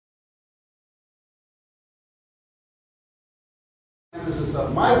emphasis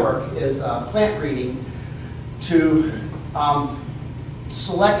of my work is plant breeding to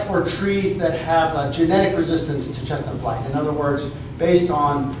select for trees that have genetic resistance to chestnut blight. In other words, based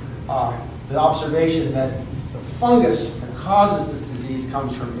on the observation that the fungus that causes this disease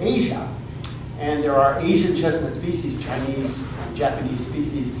comes from Asia, and there are Asian chestnut species, Chinese, Japanese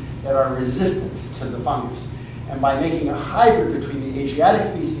species, that are resistant to the fungus. And by making a hybrid between the Asiatic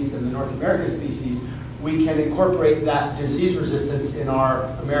species and the North American species, we can incorporate that disease resistance in our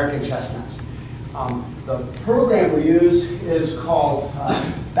American chestnuts. The program we use is called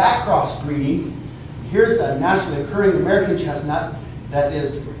backcross breeding. Here's a naturally occurring American chestnut that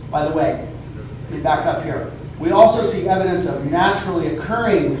is, by the way, let me back up here. We also see evidence of naturally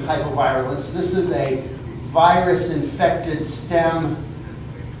occurring hypovirulence. This is a virus-infected stem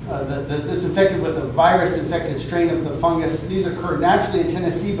that's infected with a virus-infected strain of the fungus. These occur naturally in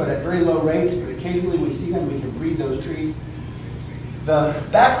Tennessee, but at very low rates. But occasionally we see them. We can breed those trees. The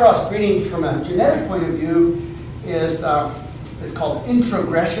backcross breeding, from a genetic point of view, is called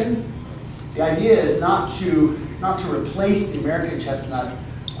introgression. The idea is not to replace the American chestnut.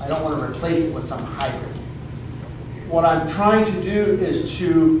 I don't want to replace it with some hybrid. What I'm trying to do is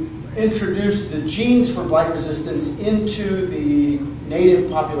to introduce the genes for blight resistance into the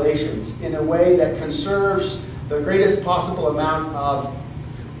native populations in a way that conserves the greatest possible amount of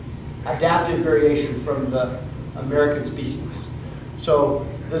adaptive variation from the American species. So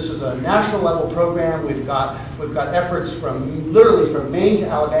this is a national level program. We've got efforts from literally from Maine to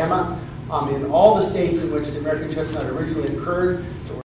Alabama in all the states in which the American chestnut originally occurred.